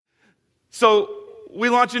So we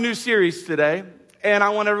launch a new series today, and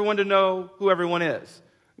I want everyone to know who everyone is.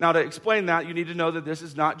 Now, to explain that, you need to know that this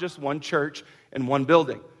is not just one church and one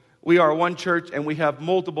building. We are one church, and we have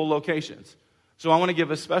multiple locations. So I want to give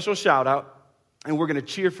a special shout out, and we're going to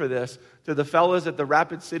cheer for this, to the fellas at the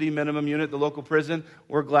Rapid City Minimum Unit, the local prison.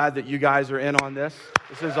 We're glad that you guys are in on this.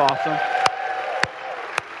 This is awesome.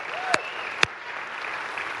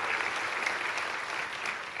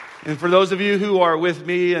 And for those of you who are with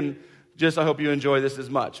me, and just I hope you enjoy this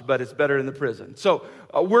as much, but it's better in the prison. So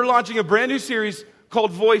we're launching a brand new series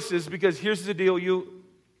called Voices, because here's the deal, you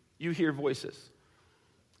hear voices.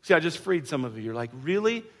 See, I just freed some of you. You're like,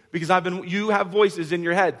 really? Because you have voices in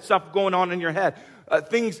your head, stuff going on in your head,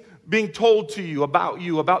 things being told to you,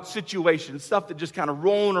 about situations, stuff that just kind of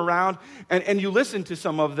rolling around, and you listen to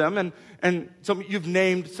some of them, and you've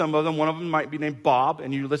named some of them. One of them might be named Bob,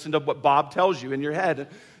 and you listen to what Bob tells you in your head, and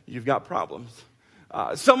you've got problems.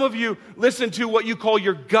 Some of you listen to what you call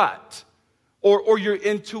your gut or your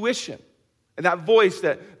intuition, and that voice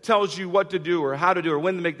that tells you what to do or how to do or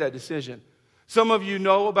when to make that decision. Some of you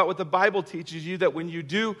know about what the Bible teaches you, that when you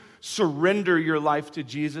do surrender your life to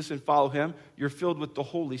Jesus and follow Him, you're filled with the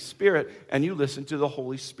Holy Spirit, and you listen to the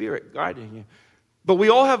Holy Spirit guiding you. But we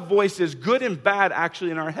all have voices, good and bad,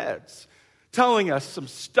 actually, in our heads, telling us some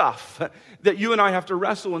stuff that you and I have to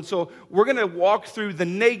wrestle. And so we're going to walk through the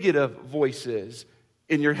negative voices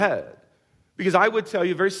in your head. Because I would tell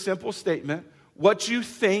you a very simple statement: what you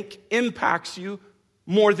think impacts you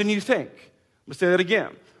more than you think. I'm going to say that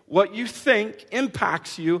again. What you think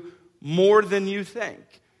impacts you more than you think.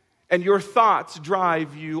 And your thoughts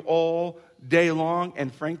drive you all day long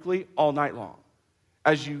and, frankly, all night long.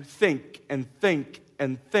 As you think and think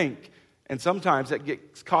and think. And sometimes that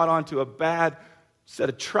gets caught onto a bad set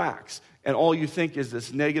of tracks. And all you think is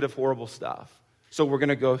this negative, horrible stuff. So we're going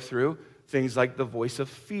to go through things like the voice of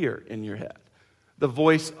fear in your head. The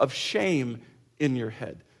voice of shame in your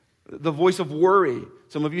head. The voice of worry.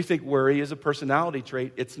 Some of you think worry is a personality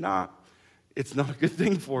trait. It's not. It's not a good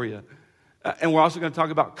thing for you. And we're also going to talk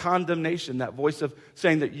about condemnation, that voice of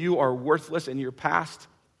saying that you are worthless and your past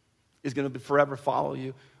is going to forever follow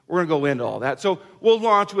you. We're going to go into all that. So we'll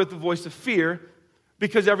launch with the voice of fear,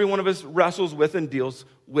 because every one of us wrestles with and deals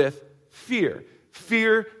with fear.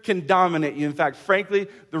 Fear can dominate you. In fact, frankly,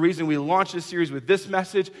 the reason we launched this series with this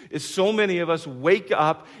message is so many of us wake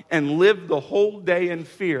up and live the whole day in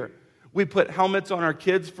fear. We put helmets on our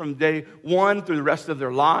kids from day one through the rest of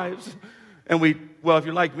their lives. And if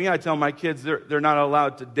you're like me, I tell my kids they're not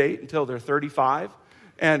allowed to date until they're 35.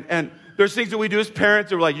 And there's things that we do as parents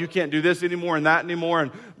that are like, you can't do this anymore and that anymore,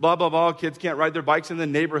 and blah, blah, blah. Kids can't ride their bikes in the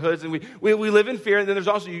neighborhoods. And we live in fear. And then there's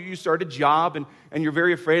also, you start a job, and you're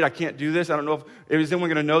very afraid, I can't do this. I don't know if is anyone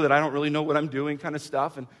going to know that I don't really know what I'm doing, kind of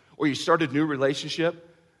stuff. Or you start a new relationship,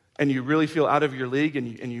 and you really feel out of your league,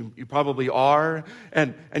 and you probably are,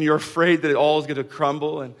 and you're afraid that it all is going to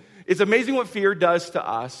crumble. And it's amazing what fear does to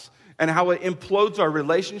us and how it implodes our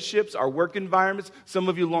relationships, our work environments. Some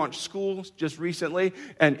of you launched schools just recently,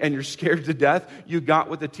 and you're scared to death. You got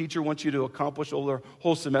what the teacher wants you to accomplish over the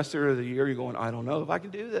whole semester of the year. You're going, I don't know if I can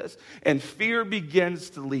do this. And fear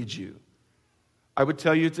begins to lead you. I would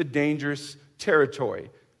tell you it's a dangerous territory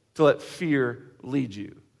to let fear lead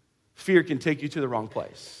you. Fear can take you to the wrong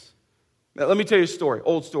place. Now, let me tell you a story,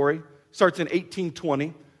 old story. Starts in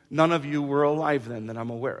 1820. None of you were alive then that I'm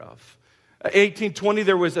aware of. 1820,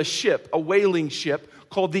 there was a ship, a whaling ship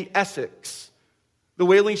called the Essex. The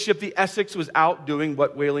whaling ship, the Essex, was out doing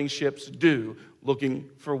what whaling ships do, looking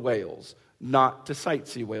for whales. Not to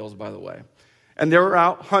sightsee whales, by the way. And they were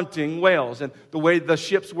out hunting whales. And the way the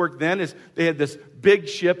ships worked then is they had this big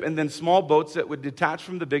ship and then small boats that would detach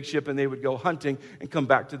from the big ship, and they would go hunting and come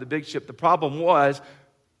back to the big ship. The problem was,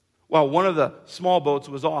 while one of the small boats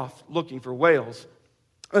was off looking for whales,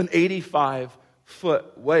 an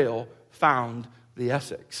 85-foot whale found the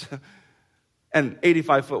Essex. An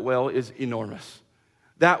 85-foot whale is enormous.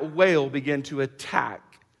 That whale began to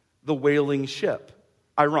attack the whaling ship.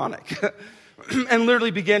 Ironic. And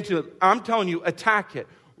literally began to, I'm telling you, attack it,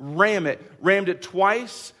 rammed it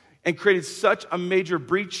twice, and created such a major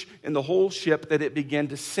breach in the whole ship that it began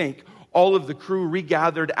to sink. All of the crew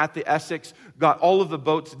regathered at the Essex, got all of the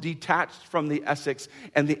boats detached from the Essex,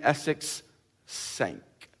 and the Essex sank.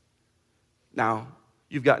 Now,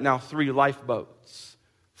 you've got now 3 lifeboats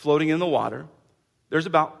floating in the water. There's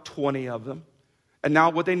about 20 of them. And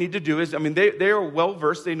now what they need to do is, they are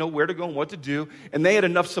well-versed. They know where to go and what to do. And they had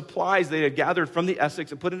enough supplies they had gathered from the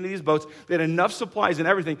Essex and put into these boats. They had enough supplies and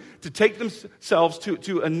everything to take themselves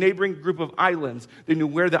to a neighboring group of islands. They knew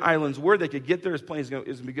where the islands were. They could get there as planes. It was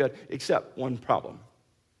going to be good, except one problem.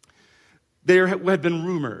 there had been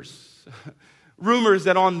rumors. Rumors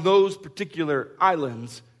that on those particular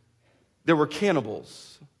islands, there were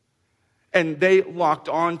cannibals. And they locked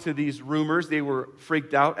on to these rumors. They were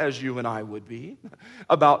freaked out, as you and I would be,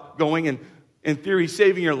 about going and, in theory,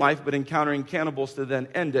 saving your life, but encountering cannibals to then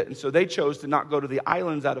end it. And so they chose to not go to the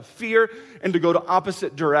islands out of fear and to go to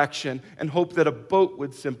opposite direction and hope that a boat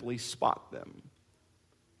would simply spot them.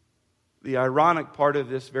 The ironic part of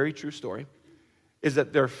this very true story is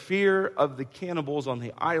that their fear of the cannibals on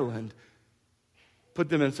the island put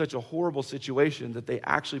them in such a horrible situation that they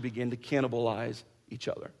actually began to cannibalize each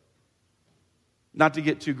other. Not to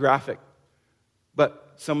get too graphic,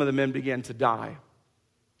 but some of the men began to die.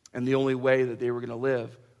 And the only way that they were going to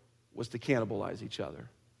live was to cannibalize each other.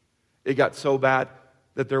 It got so bad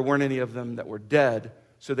that there weren't any of them that were dead,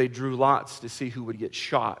 so they drew lots to see who would get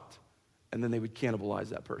shot, and then they would cannibalize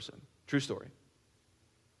that person. True story.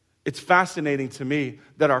 It's fascinating to me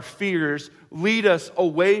that our fears lead us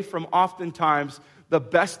away from oftentimes the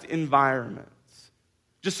best environments.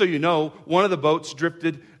 Just so you know, one of the boats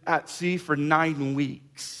drifted at sea for 9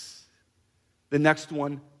 weeks. The next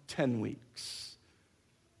one, 10 weeks.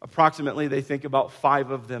 Approximately, they think about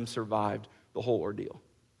 5 of them survived the whole ordeal.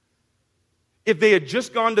 If they had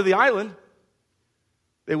just gone to the island,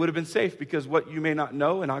 they would have been safe, because what you may not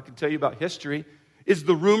know, and I can tell you about history, is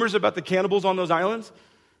the rumors about the cannibals on those islands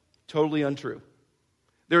totally untrue.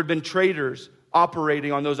 There had been traders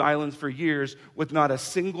operating on those islands for years with not a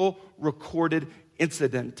single recorded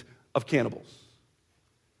incident of cannibals.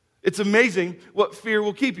 It's amazing what fear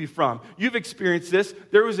will keep you from. You've experienced this.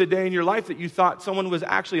 There was a day in your life that you thought someone was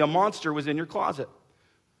actually a monster was in your closet.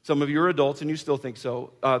 Some of you are adults and you still think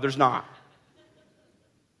so. There's not.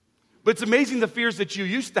 But it's amazing the fears that you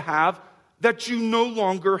used to have that you no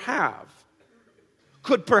longer have.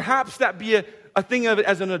 Could perhaps that be a thing of it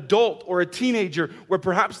as an adult or a teenager, where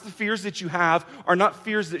perhaps the fears that you have are not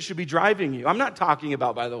fears that should be driving you? I'm not talking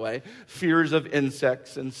about, by the way, fears of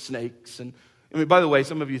insects and snakes. And I mean, by the way,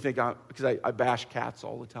 some of you think, because I bash cats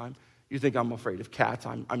all the time, you think I'm afraid of cats.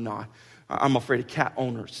 I'm not. I'm afraid of cat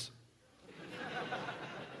owners.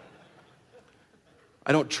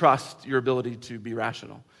 I don't trust your ability to be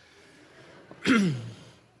rational.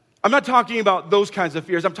 I'm not talking about those kinds of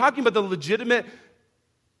fears. I'm talking about the legitimate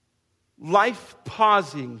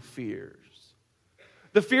life-pausing fears.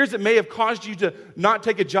 The fears that may have caused you to not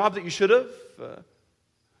take a job that you should have.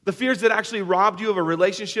 The fears that actually robbed you of a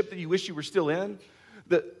relationship that you wish you were still in.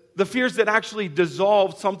 The fears that actually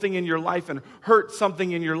dissolved something in your life and hurt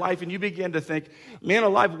something in your life. And you began to think, man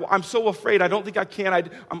alive, I'm so afraid. I don't think I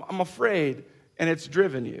can. I'm afraid. And it's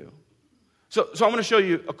driven you. So I'm going to show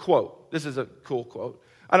you a quote. This is a cool quote.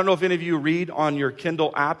 I don't know if any of you read on your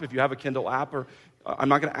Kindle app, if you have a Kindle app, or I'm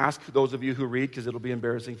not going to ask those of you who read because it'll be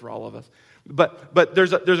embarrassing for all of us. But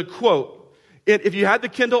there's a quote. If you had the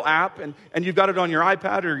Kindle app and you've got it on your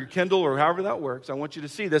iPad or your Kindle or however that works, I want you to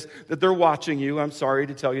see this, that they're watching you. I'm sorry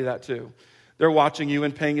to tell you that too. They're watching you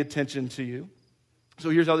and paying attention to you. So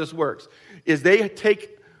here's how this works, is they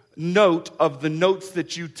take note of the notes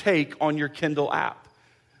that you take on your Kindle app.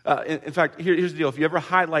 In fact, here's the deal. If you ever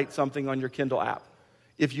highlight something on your Kindle app,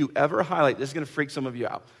 this is going to freak some of you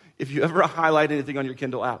out. If you ever highlight anything on your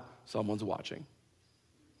Kindle app, someone's watching.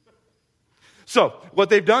 So what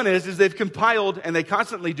they've done is they've compiled, and they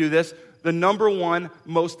constantly do this, the number one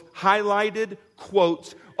most highlighted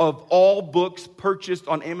quotes of all books purchased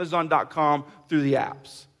on Amazon.com through the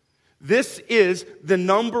apps. This is the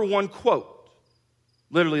number one quote.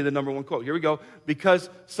 Literally the number one quote. Here we go. Because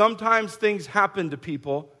sometimes things happen to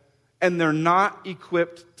people and they're not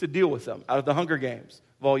equipped to deal with them. Out of the Hunger Games,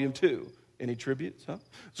 Volume 2. Any tributes? Huh?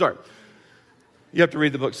 Sorry. You have to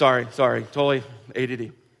read the book. Sorry. Totally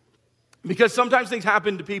ADD. Because sometimes things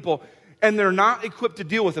happen to people and they're not equipped to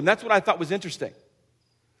deal with them. That's what I thought was interesting.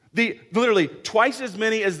 Literally twice as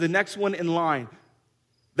many as the next one in line.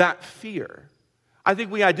 That fear. I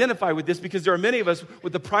think we identify with this because there are many of us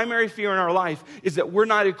with the primary fear in our life is that we're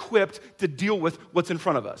not equipped to deal with what's in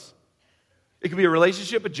front of us. It could be a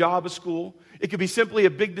relationship, a job, a school. It could be simply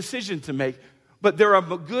a big decision to make. But there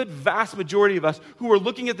are a good, vast majority of us who are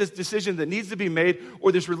looking at this decision that needs to be made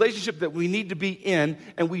or this relationship that we need to be in,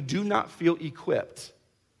 and we do not feel equipped.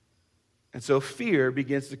 And so fear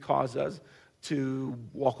begins to cause us to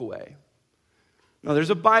walk away. Now, there's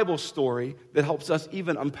a Bible story that helps us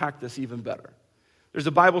even unpack this even better. There's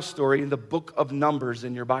a Bible story in the book of Numbers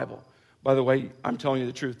in your Bible. By the way, I'm telling you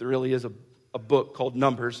the truth. There really is a book called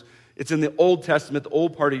Numbers. It's in the Old Testament, the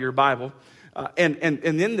old part of your Bible. And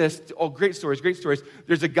in this, great stories.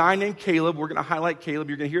 There's a guy named Caleb. We're going to highlight Caleb.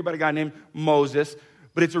 You're going to hear about a guy named Moses.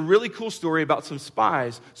 But it's a really cool story about some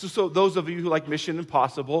spies. So those of you who like Mission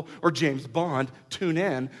Impossible or James Bond, tune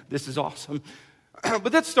in. This is awesome.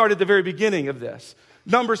 But let's start at the very beginning of this.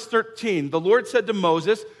 Numbers 13, the Lord said to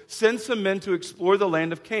Moses, send some men to explore the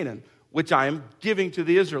land of Canaan, which I am giving to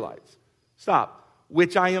the Israelites. Stop.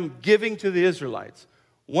 Which I am giving to the Israelites.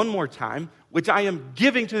 One more time. Which I am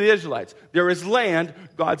giving to the Israelites. There is land.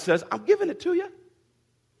 God says, I'm giving it to you.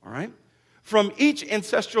 All right? From each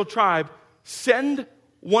ancestral tribe, send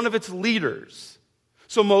one of its leaders.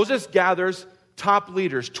 So Moses gathers top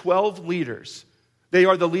leaders, 12 leaders. They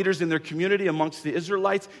are the leaders in their community amongst the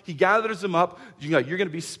Israelites. He gathers them up. You're going to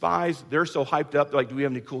be spies. They're so hyped up. They're like, do we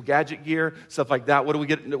have any cool gadget gear? Stuff like that. What do we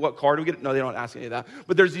get? What car do we get? No, they don't ask any of that.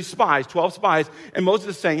 But there's these spies, 12 spies. And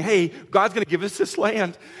Moses is saying, hey, God's going to give us this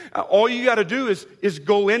land. All you got to do is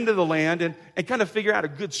go into the land and kind of figure out a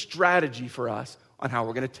good strategy for us on how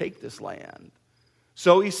we're going to take this land.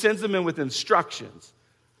 So he sends them in with instructions.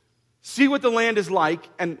 See what the land is like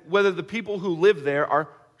and whether the people who live there are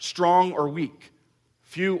strong or weak,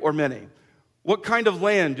 few or many. What kind of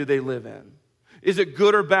land do they live in? Is it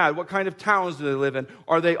good or bad? What kind of towns do they live in?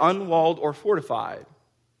 Are they unwalled or fortified?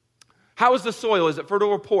 How is the soil? Is it fertile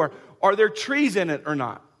or poor? Are there trees in it or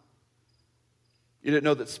not? You didn't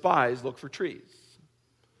know that spies look for trees.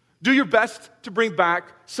 Do your best to bring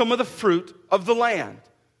back some of the fruit of the land.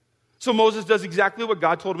 So Moses does exactly what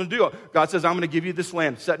God told him to do. God says, I'm going to give you this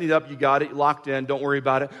land. Setting it up, you got it, locked in, don't worry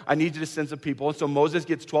about it. I need you to send some people. And so Moses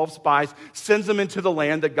gets 12 spies, sends them into the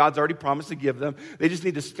land that God's already promised to give them. They just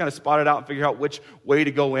need to kind of spot it out and figure out which way to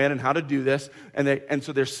go in and how to do this. And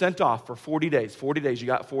so they're sent off for 40 days. 40 days, you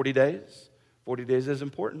got 40 days? 40 days is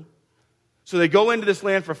important. So they go into this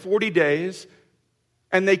land for 40 days,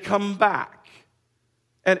 and they come back.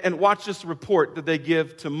 And watch this report that they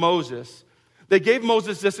give to Moses. They gave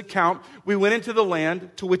Moses this account. We went into the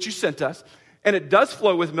land to which you sent us, and it does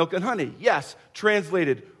flow with milk and honey. Yes,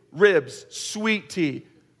 translated, ribs, sweet tea,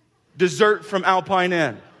 dessert from Alpine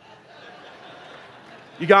Inn.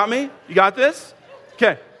 You got me? You got this?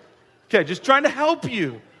 Okay, just trying to help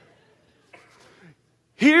you.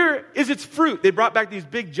 Here is its fruit. They brought back these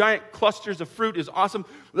big, giant clusters of fruit. It's awesome.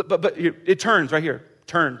 But it turns right here.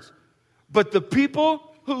 Turns. But the people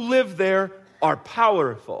who live there are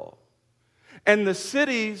powerful. And the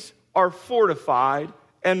cities are fortified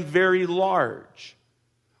and very large.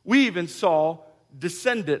 We even saw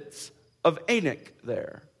descendants of Anak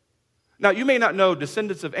there. Now, you may not know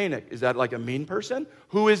descendants of Anak. Is that like a mean person?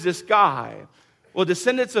 Who is this guy? Well,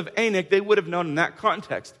 descendants of Anak, they would have known in that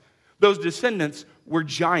context. Those descendants were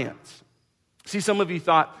giants. See, some of you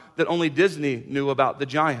thought that only Disney knew about the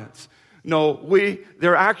giants. No,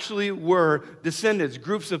 there actually were descendants,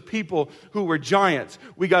 groups of people who were giants.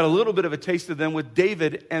 We got a little bit of a taste of them with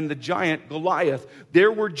David and the giant Goliath.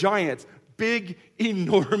 There were giants, big,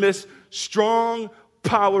 enormous, strong,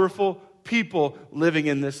 powerful people living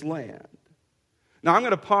in this land. Now, I'm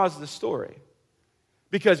going to pause the story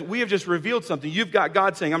because we have just revealed something. You've got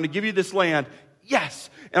God saying, I'm going to give you this land. Yes,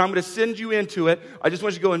 and I'm going to send you into it. I just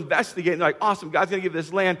want you to go investigate. And they're like, awesome, God's going to give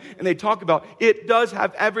this land. And they talk about it does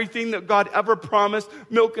have everything that God ever promised.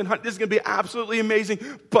 Milk and honey. This is going to be absolutely amazing.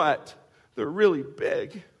 But they're really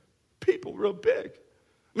big. People real big.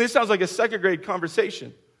 I mean, it sounds like a second grade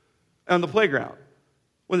conversation on the playground.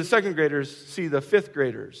 When the second graders see the fifth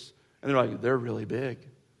graders. And they're like, they're really big.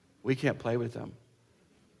 We can't play with them.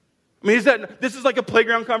 I mean, this is like a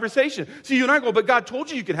playground conversation. So you and I go, but God told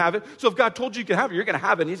you could have it. So if God told you could have it, you're going to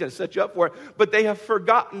have it, and he's going to set you up for it. But they have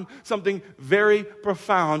forgotten something very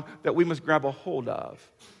profound that we must grab a hold of.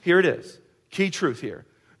 Here it is. Key truth here.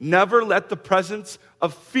 Never let the presence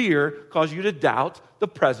of fear cause you to doubt the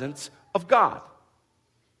presence of God.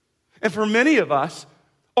 And for many of us,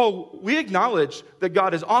 we acknowledge that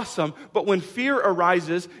God is awesome, but when fear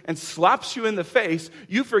arises and slaps you in the face,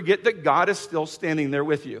 you forget that God is still standing there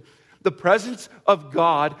with you. The presence of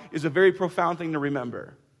God is a very profound thing to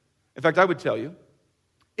remember. In fact, I would tell you,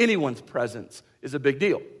 anyone's presence is a big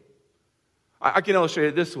deal. I can illustrate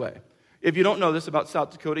it this way. If you don't know this about South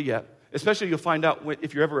Dakota yet, especially you'll find out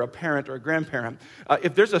if you're ever a parent or a grandparent,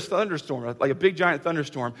 if there's a thunderstorm, like a big giant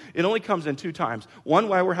thunderstorm, it only comes in 2 times. One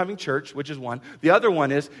while we're having church, which is one. The other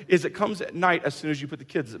one is it comes at night as soon as you put the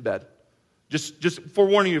kids at bed. Just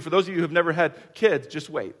forewarning you, for those of you who have never had kids, just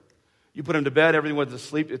wait. You put them to bed, everyone's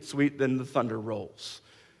asleep, it's sweet, then the thunder rolls.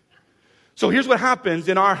 So here's what happens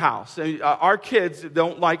in our house. Our kids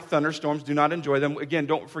don't like thunderstorms, do not enjoy them. Again,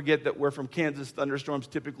 don't forget that we're from Kansas. Thunderstorms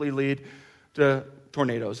typically lead to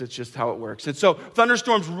tornadoes. It's just how it works. And so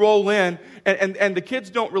thunderstorms roll in, and the kids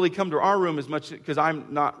don't really come to our room as much because I'm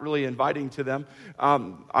not really inviting to them.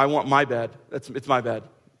 I want my bed. It's my bed.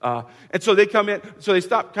 And so they come in, so they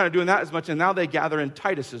stop kind of doing that as much, and now they gather in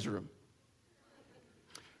Titus's room.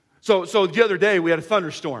 So the other day, we had a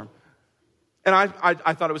thunderstorm. And I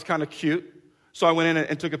thought it was kind of cute. So I went in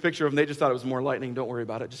and took a picture of them. They just thought it was more lightning. Don't worry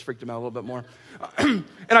about it. Just freaked them out a little bit more. And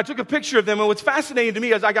I took a picture of them. And what's fascinating to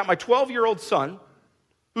me is I got my 12-year-old son,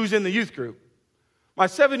 who's in the youth group, my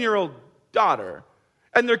 7-year-old daughter,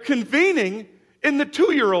 and they're convening in the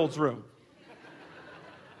 2-year-old's room.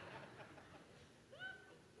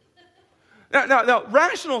 Now,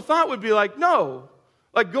 rational thought would be like, no,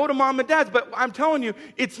 like go to mom and dad's. But I'm telling you,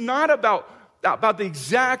 it's not about the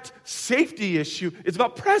exact safety issue. It's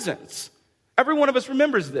about presence. Every one of us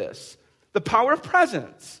remembers this. The power of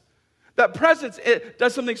presence. That presence, it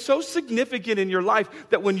does something so significant in your life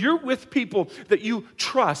that when you're with people that you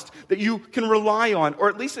trust, that you can rely on, or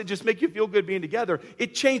at least it just make you feel good being together,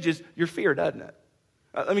 it changes your fear, doesn't it?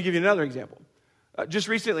 Let me give you another example. Just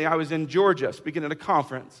recently, I was in Georgia speaking at a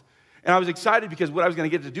conference. And I was excited because what I was going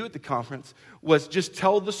to get to do at the conference was just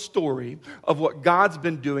tell the story of what God's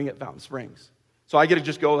been doing at Fountain Springs. So I get to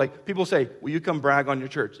just go like, people say, will you come brag on your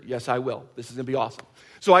church? Yes, I will. This is going to be awesome.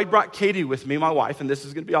 So I brought Katie with me, my wife, and this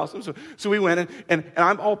is going to be awesome. So we went, and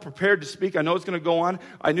I'm all prepared to speak. I know it's going to go on.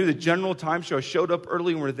 I knew the general time, so I showed up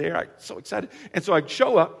early and we're there. I'm so excited. And so I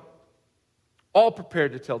show up, all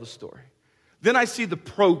prepared to tell the story. Then I see the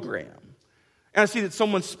program, and I see that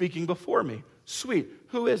someone's speaking before me. Sweet.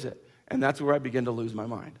 Who is it? And that's where I begin to lose my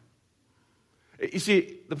mind. You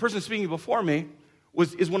see, the person speaking before me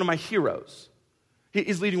is one of my heroes. He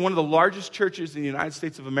is leading one of the largest churches in the United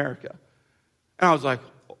States of America. And I was like,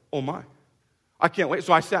 oh my, I can't wait.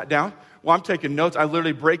 So I sat down. Well, I'm taking notes. I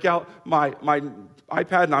literally break out my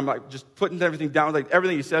iPad and I'm like just putting everything down. Like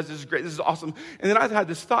everything he says, this is great, this is awesome. And then I had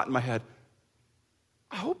this thought in my head.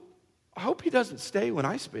 I hope he doesn't stay when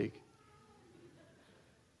I speak.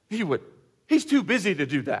 He would. He's too busy to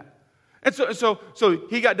do that. And so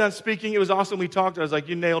he got done speaking. It was awesome. We talked. I was like,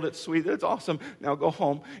 you nailed it, sweet. That's awesome. Now go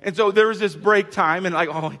home. And so there was this break time. And like,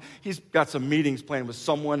 oh, he's got some meetings planned with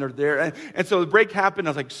someone or there. And so the break happened.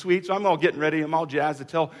 I was like, sweet. So I'm all getting ready. I'm all jazzed to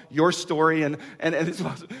tell your story. And it's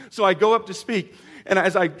awesome. So I go up to speak. And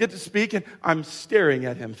as I get to speak, and I'm staring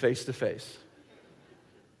at him face to face.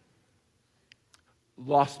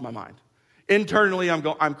 Lost my mind. Internally,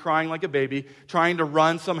 I'm crying like a baby, trying to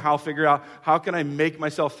run somehow, figure out how can I make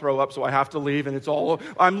myself throw up so I have to leave, and it's all,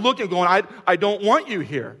 I'm looking, going, I don't want you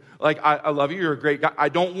here. Like, I love you, you're a great guy. I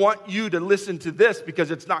don't want you to listen to this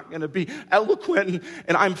because it's not going to be eloquent,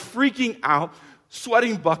 and I'm freaking out,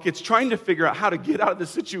 sweating buckets, trying to figure out how to get out of the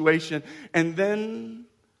situation, and then,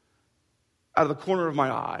 out of the corner of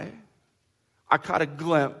my eye, I caught a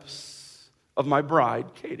glimpse of my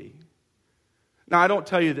bride, Katie. Now, I don't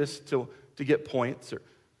tell you this to get points.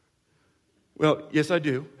 Well, yes, I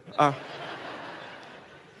do.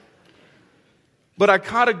 But I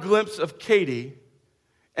caught a glimpse of Katie,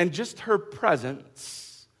 and just her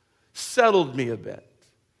presence settled me a bit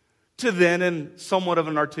to then, in somewhat of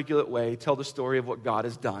an articulate way, tell the story of what God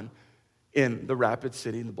has done in the Rapid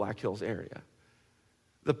City, in the Black Hills area.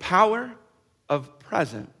 The power of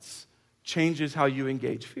presence changes how you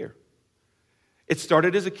engage fear. It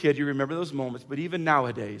started as a kid, you remember those moments, but even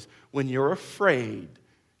nowadays, when you're afraid,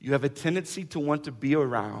 you have a tendency to want to be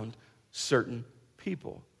around certain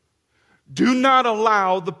people. Do not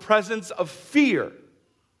allow the presence of fear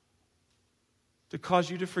to cause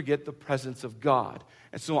you to forget the presence of God.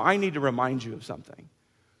 And so I need to remind you of something.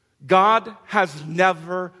 God has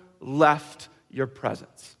never left your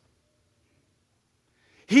presence.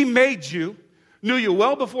 He made you, knew you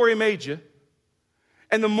well before he made you,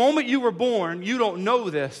 and the moment you were born, you don't know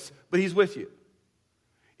this, but he's with you.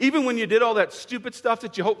 Even when you did all that stupid stuff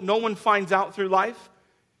that you hope no one finds out through life,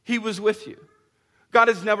 he was with you. God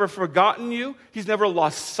has never forgotten you. He's never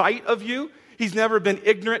lost sight of you. He's never been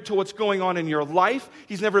ignorant to what's going on in your life.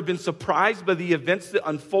 He's never been surprised by the events that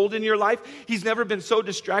unfold in your life. He's never been so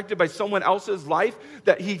distracted by someone else's life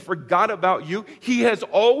that he forgot about you. He has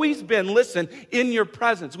always been, listen, in your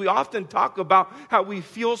presence. We often talk about how we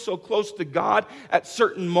feel so close to God at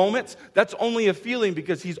certain moments. That's only a feeling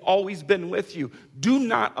because he's always been with you. Do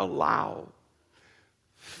not allow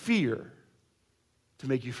fear to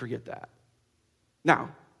make you forget that.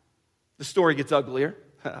 Now, the story gets uglier.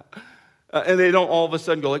 And they don't all of a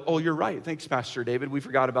sudden go like, oh, you're right. Thanks, Pastor David. We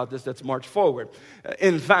forgot about this. Let's march forward.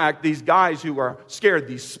 In fact, these guys who are scared,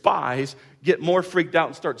 these spies, get more freaked out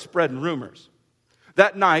and start spreading rumors.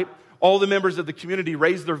 That night, all the members of the community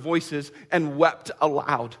raised their voices and wept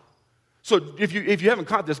aloud. So if you haven't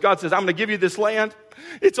caught this, God says, I'm going to give you this land.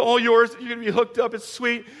 It's all yours. You're going to be hooked up. It's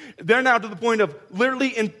sweet. They're now to the point of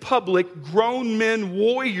literally in public, grown men,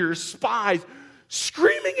 warriors, spies,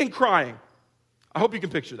 screaming and crying. I hope you can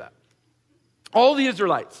picture that. All the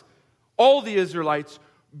Israelites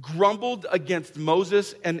grumbled against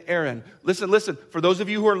Moses and Aaron. Listen, for those of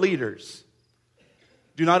you who are leaders,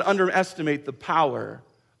 do not underestimate the power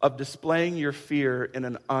of displaying your fear in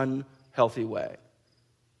an unhealthy way.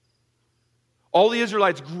 All the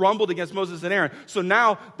Israelites grumbled against Moses and Aaron. So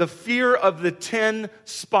now the fear of the 10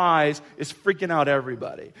 spies is freaking out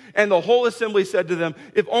everybody. And the whole assembly said to them,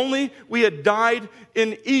 if only we had died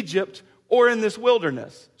in Egypt or in this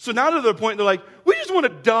wilderness. So now to the point they're like, we just want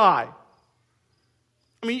to die.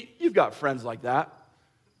 I mean, you've got friends like that.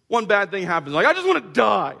 One bad thing happens, like, I just want to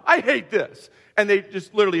die. I hate this. And they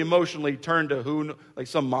just literally emotionally turn to like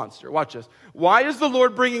some monster. Watch this. Why is the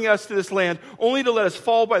Lord bringing us to this land only to let us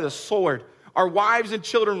fall by the sword? Our wives and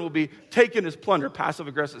children will be taken as plunder.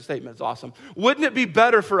 Passive-aggressive statement. It's awesome. Wouldn't it be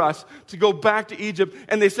better for us to go back to Egypt?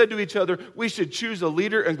 And they said to each other, we should choose a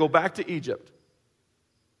leader and go back to Egypt.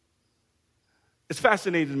 It's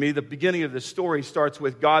fascinating to me. The beginning of this story starts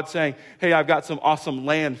with God saying, hey, I've got some awesome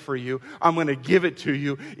land for you. I'm going to give it to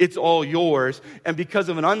you. It's all yours. And because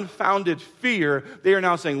of an unfounded fear, they are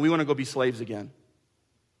now saying, we want to go be slaves again.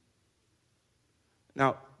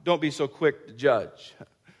 Now, don't be so quick to judge.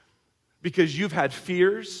 Because you've had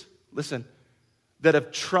fears, listen, that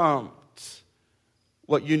have trumped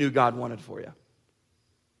what you knew God wanted for you.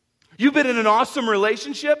 You've been in an awesome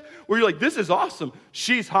relationship where you're like, this is awesome.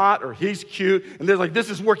 She's hot or he's cute. And they're like, this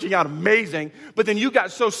is working out amazing. But then you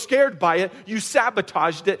got so scared by it, you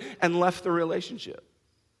sabotaged it and left the relationship.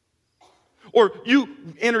 Or you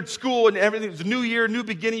entered school and everything was a new year, new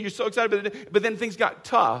beginning. You're so excited, but then things got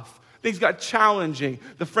tough. Things got challenging.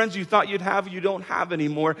 The friends you thought you'd have, you don't have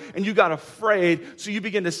anymore. And you got afraid, so you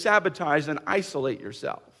begin to sabotage and isolate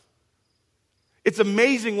yourself. It's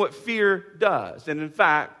amazing what fear does. And in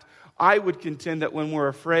fact, I would contend that when we're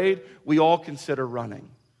afraid, we all consider running.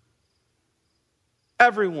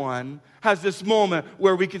 Everyone has this moment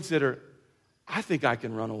where we consider, I think I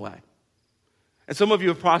can run away. And some of you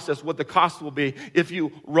have processed what the cost will be if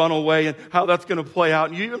you run away and how that's going to play out.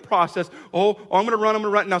 And you even process, I'm going to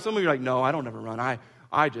run. Now some of you are like, no, I don't ever run.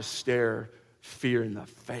 I just stare fear in the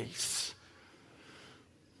face.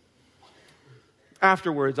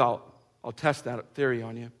 Afterwards, I'll test that theory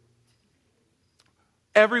on you.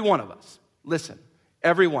 Every one of us, listen,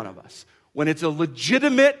 every one of us, when it's a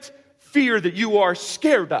legitimate fear that you are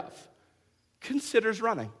scared of, considers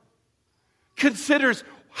running. Considers,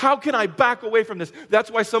 how can I back away from this?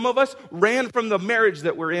 That's why some of us ran from the marriage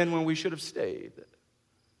that we're in when we should have stayed.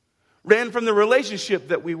 Ran from the relationship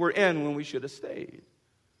that we were in when we should have stayed.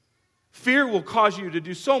 Fear will cause you to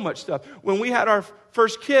do so much stuff. When we had our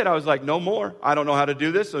first kid, I was like, no more. I don't know how to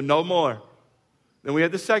do this, so no more. Then we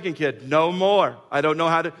had the second kid, no more. I don't know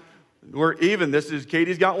how to, we're even.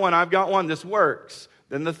 Katie's got one, I've got one, this works.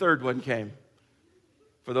 Then the third one came.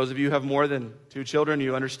 For those of you who have more than 2 children,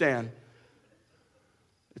 you understand.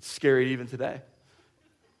 It's scary even today.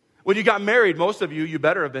 When you got married, most of you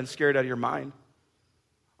better have been scared out of your mind.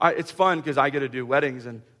 It's fun because I get to do weddings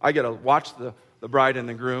and I get to watch the bride and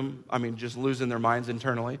the groom, just losing their minds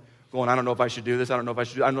internally, going, I don't know if I should do this, I don't know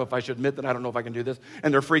if I should admit that, I don't know if I can do this.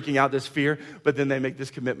 And they're freaking out, this fear, but then they make this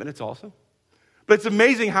commitment. It's awesome. But it's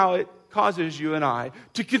amazing how it causes you and I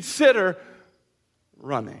to consider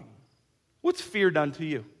running. What's fear done to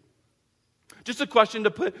you? Just a question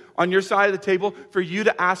to put on your side of the table for you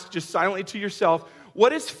to ask just silently to yourself.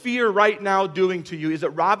 What is fear right now doing to you? Is it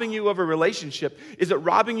robbing you of a relationship? Is it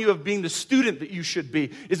robbing you of being the student that you should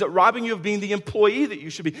be? Is it robbing you of being the employee that you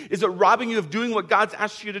should be? Is it robbing you of doing what God's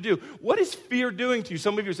asked you to do? What is fear doing to you?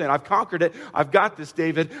 Some of you are saying, I've conquered it. I've got this,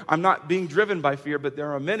 David. I'm not being driven by fear, but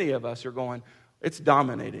there are many of us who are going, it's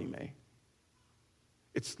dominating me.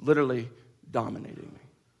 It's literally dominating me.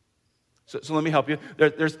 So let me help you.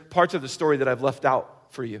 There's parts of the story that I've left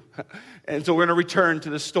out for you. And so we're going to return to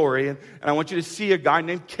the story. And I want you to see a guy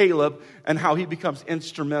named Caleb and how he becomes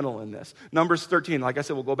instrumental in this. Numbers 13, like I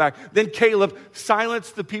said, we'll go back. Then Caleb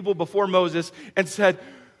silenced the people before Moses and said,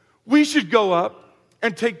 we should go up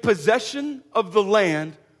and take possession of the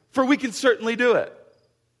land, for we can certainly do it.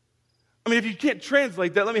 If you can't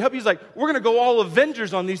translate that, let me help you. He's like, we're going to go all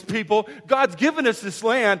Avengers on these people. God's given us this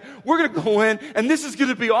land. We're going to go in, and this is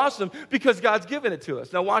going to be awesome because God's given it to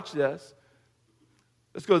us. Now watch this.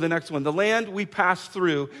 Let's go to the next one. The land we passed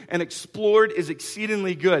through and explored is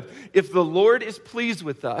exceedingly good. If the Lord is pleased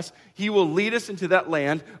with us, He will lead us into that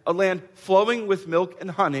land, a land flowing with milk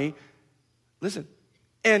and honey. Listen,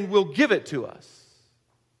 and will give it to us.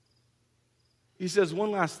 He says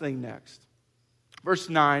one last thing next. Verse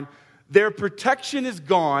 9. Their protection is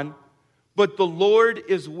gone, but the Lord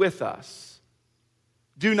is with us.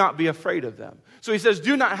 Do not be afraid of them. So he says,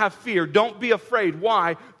 do not have fear. Don't be afraid.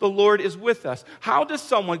 Why? The Lord is with us. How does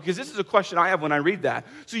someone, because this is a question I have when I read that.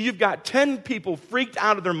 So you've got 10 people freaked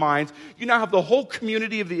out of their minds. You now have the whole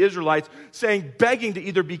community of the Israelites begging to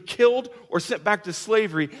either be killed or sent back to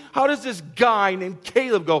slavery. How does this guy named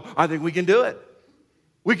Caleb go, I think we can do it.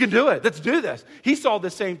 We can do it. Let's do this. He saw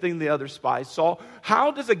the same thing the other spies saw.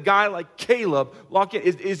 How does a guy like Caleb lock in?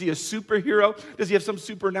 Is he a superhero? Does he have some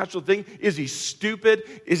supernatural thing? Is he stupid?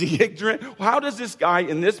 Is he ignorant? How does this guy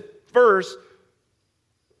in this verse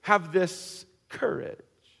have this courage?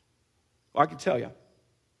 Well, I can tell you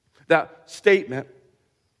that statement,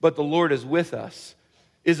 but the Lord is with us,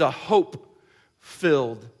 is a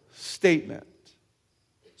hope-filled statement.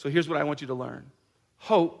 So here's what I want you to learn.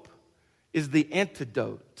 Hope is the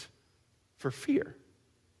antidote for fear.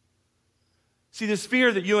 See, this fear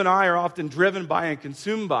that you and I are often driven by and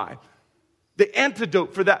consumed by, the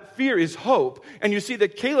antidote for that fear is hope. And you see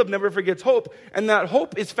that Caleb never forgets hope, and that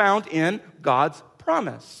hope is found in God's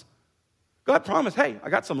promise. God promised, hey, I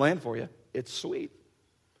got some land for you. It's sweet.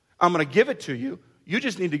 I'm going to give it to you. You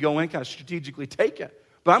just need to go in, kind of strategically take it.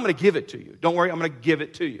 But I'm going to give it to you. Don't worry, I'm going to give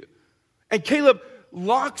it to you. And Caleb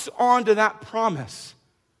locks on to that promise.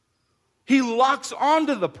 He locks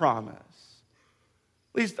onto the promise.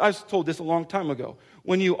 At least I was told this a long time ago.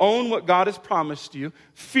 When you own what God has promised you,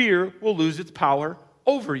 fear will lose its power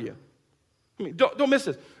over you. I mean, don't miss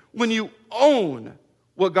this. When you own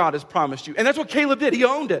what God has promised you, and that's what Caleb did. He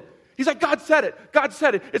owned it. He's like, God said it. God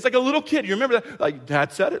said it. It's like a little kid. You remember that? Like,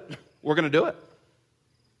 Dad said it. We're going to do it.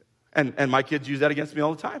 And my kids use that against me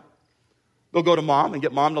all the time. They'll go to mom and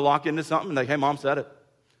get mom to lock into something. And like, hey, mom said it.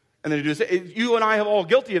 And then they do this. You and I have all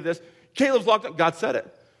guilty of this. Caleb's locked up. God said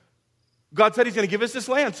it. God said he's going to give us this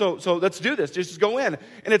land, so let's do this. Just go in.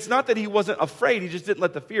 And it's not that he wasn't afraid. He just didn't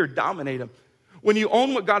let the fear dominate him. When you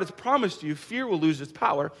own what God has promised you, fear will lose its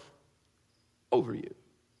power over you.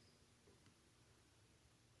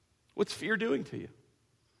 What's fear doing to you?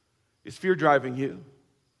 Is fear driving you?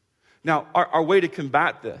 Now, our way to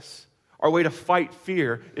combat this, our way to fight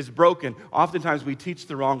fear is broken. Oftentimes we teach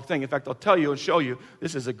the wrong thing. In fact, I'll tell you and show you.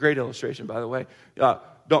 This is a great illustration, by the way.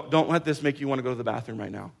 Don't let this make you want to go to the bathroom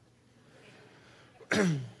right now.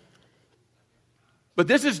 But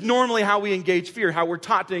this is normally how we engage fear, how we're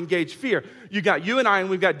taught to engage fear. You got you and I, and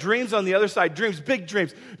we've got dreams on the other side, dreams, big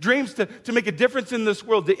dreams to make a difference in this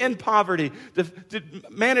world, to end poverty, to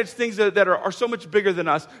manage things that are so much bigger than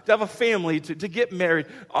us, to have a family, to get married,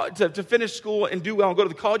 to finish school and do well and go to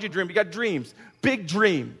the college you dream. You got dreams, big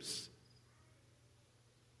dreams.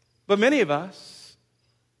 But many of us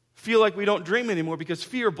feel like we don't dream anymore because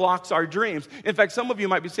fear blocks our dreams. In fact, some of you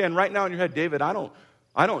might be saying right now in your head, David, I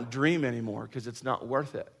don't dream anymore because it's not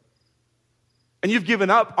worth it. And you've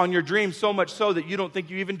given up on your dreams so much so that you don't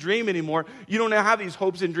think you even dream anymore. You don't have these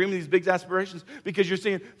hopes and dreams, these big aspirations, because you're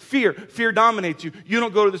saying fear dominates you. You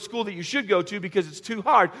don't go to the school that you should go to because it's too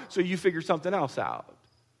hard, so you figure something else out.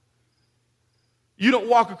 You don't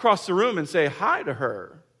walk across the room and say hi to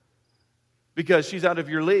her because she's out of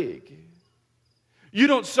your league. You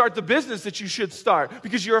don't start the business that you should start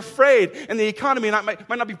because you're afraid and the economy might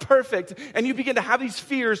not be perfect, and you begin to have these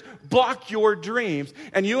fears block your dreams.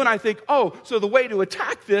 And you and I think, so the way to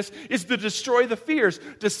attack this is to destroy the fears,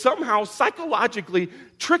 to somehow psychologically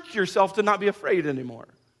trick yourself to not be afraid anymore.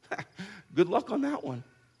 Good luck on that one.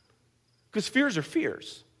 Because fears are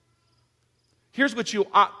fears. Here's what you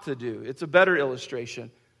ought to do. It's a better illustration.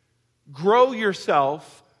 Grow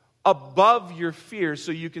yourself above your fears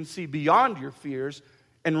so you can see beyond your fears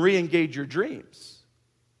and re-engage your dreams.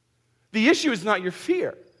 The issue is not your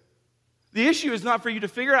fear. The issue is not for you to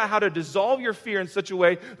figure out how to dissolve your fear in such a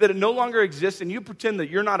way that it no longer exists and you pretend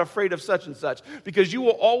that you're not afraid of such and such, because you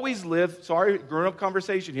will always live, grown-up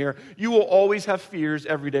conversation here, you will always have fears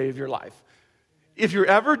every day of your life. If you're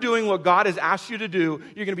ever doing what God has asked you to do,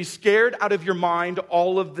 you're going to be scared out of your mind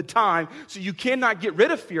all of the time. So you cannot get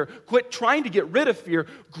rid of fear. Quit trying to get rid of fear.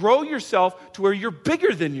 Grow yourself to where you're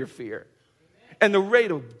bigger than your fear. And the way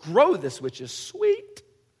to grow this, which is sweet,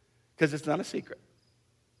 because it's not a secret,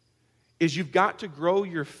 is you've got to grow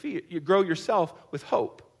your fear. You grow yourself with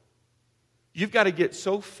hope. You've got to get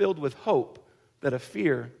so filled with hope that a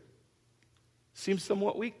fear seems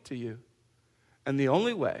somewhat weak to you. And the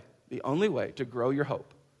only way to grow your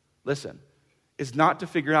hope, listen, is not to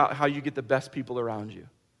figure out how you get the best people around you.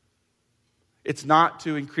 It's not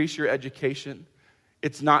to increase your education.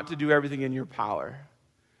 It's not to do everything in your power.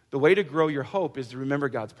 The way to grow your hope is to remember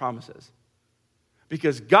God's promises.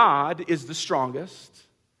 Because God is the strongest.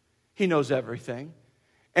 He knows everything.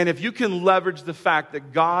 And if you can leverage the fact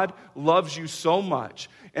that God loves you so much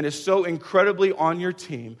and is so incredibly on your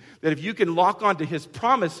team, that if you can lock onto his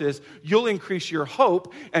promises, you'll increase your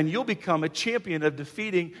hope and you'll become a champion of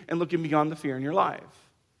defeating and looking beyond the fear in your life.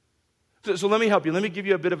 So let me help you. Let me give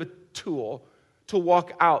you a bit of a tool to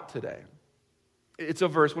walk out today. It's a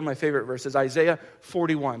verse, one of my favorite verses, Isaiah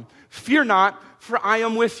 41. Fear not, for I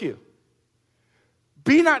am with you.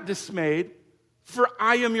 Be not dismayed, for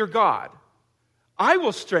I am your God. I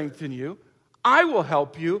will strengthen you. I will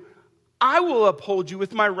help you. I will uphold you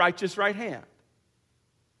with my righteous right hand.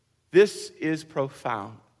 This is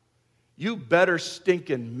profound. You better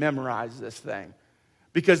stinking memorize this thing.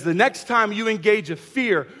 Because the next time you engage a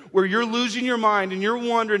fear where you're losing your mind and you're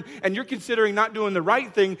wondering and you're considering not doing the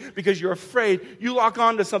right thing because you're afraid, you lock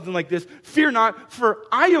on to something like this. Fear not, for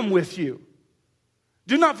I am with you.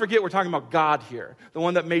 Do not forget we're talking about God here, the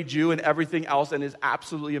one that made you and everything else and is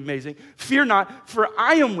absolutely amazing. Fear not, for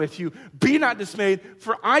I am with you. Be not dismayed,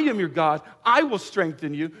 for I am your God. I will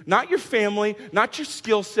strengthen you. Not your family, not your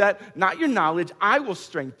skill set, not your knowledge. I will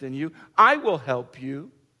strengthen you. I will help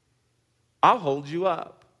you. I'll hold you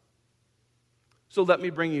up. So let me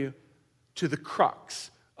bring you to the crux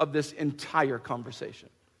of this entire conversation.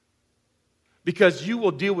 Because you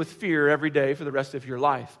will deal with fear every day for the rest of your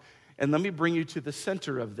life. And let me bring you to the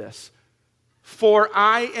center of this. For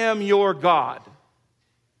I am your God.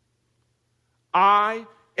 I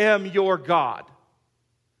am your God.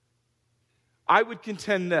 I would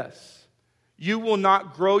contend this. You will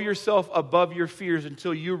not grow yourself above your fears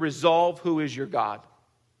until you resolve who is your God.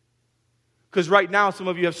 Because right now, some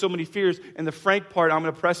of you have so many fears. And the frank part, I'm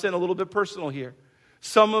going to press in a little bit personal here.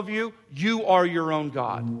 Some of you, you are your own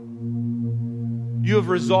God. You have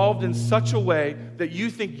resolved in such a way that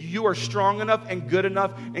you think you are strong enough and good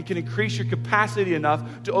enough and can increase your capacity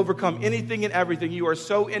enough to overcome anything and everything. You are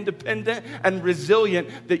so independent and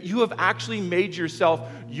resilient that you have actually made yourself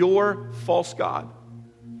your false God.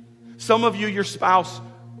 Some of you, your spouse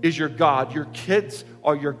is your God. Your kids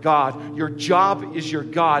are your God. Your job is your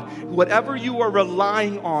God. Whatever you are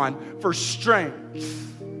relying on for strength,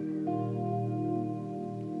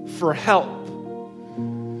 for help,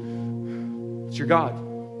 it's your God.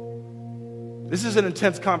 This is an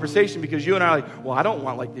intense conversation because you and I are like, well, I don't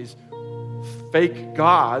want like these fake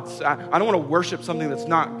gods. I don't want to worship something that's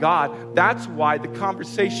not God. That's why the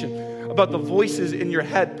conversation about the voices in your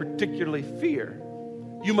head, particularly fear,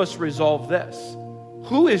 you must resolve this.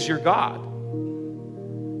 Who is your God?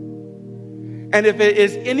 And if it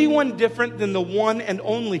is anyone different than the one and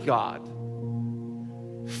only God,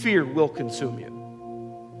 fear will consume you.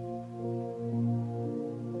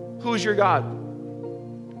 Who is your God?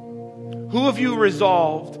 Who have you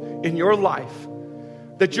resolved in your life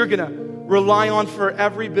that you're going to rely on for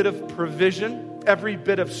every bit of provision, every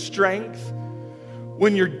bit of strength?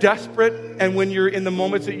 When you're desperate and when you're in the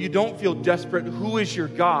moments that you don't feel desperate, who is your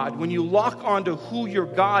God? When you lock onto who your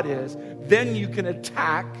God is, then you can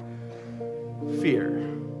attack fear.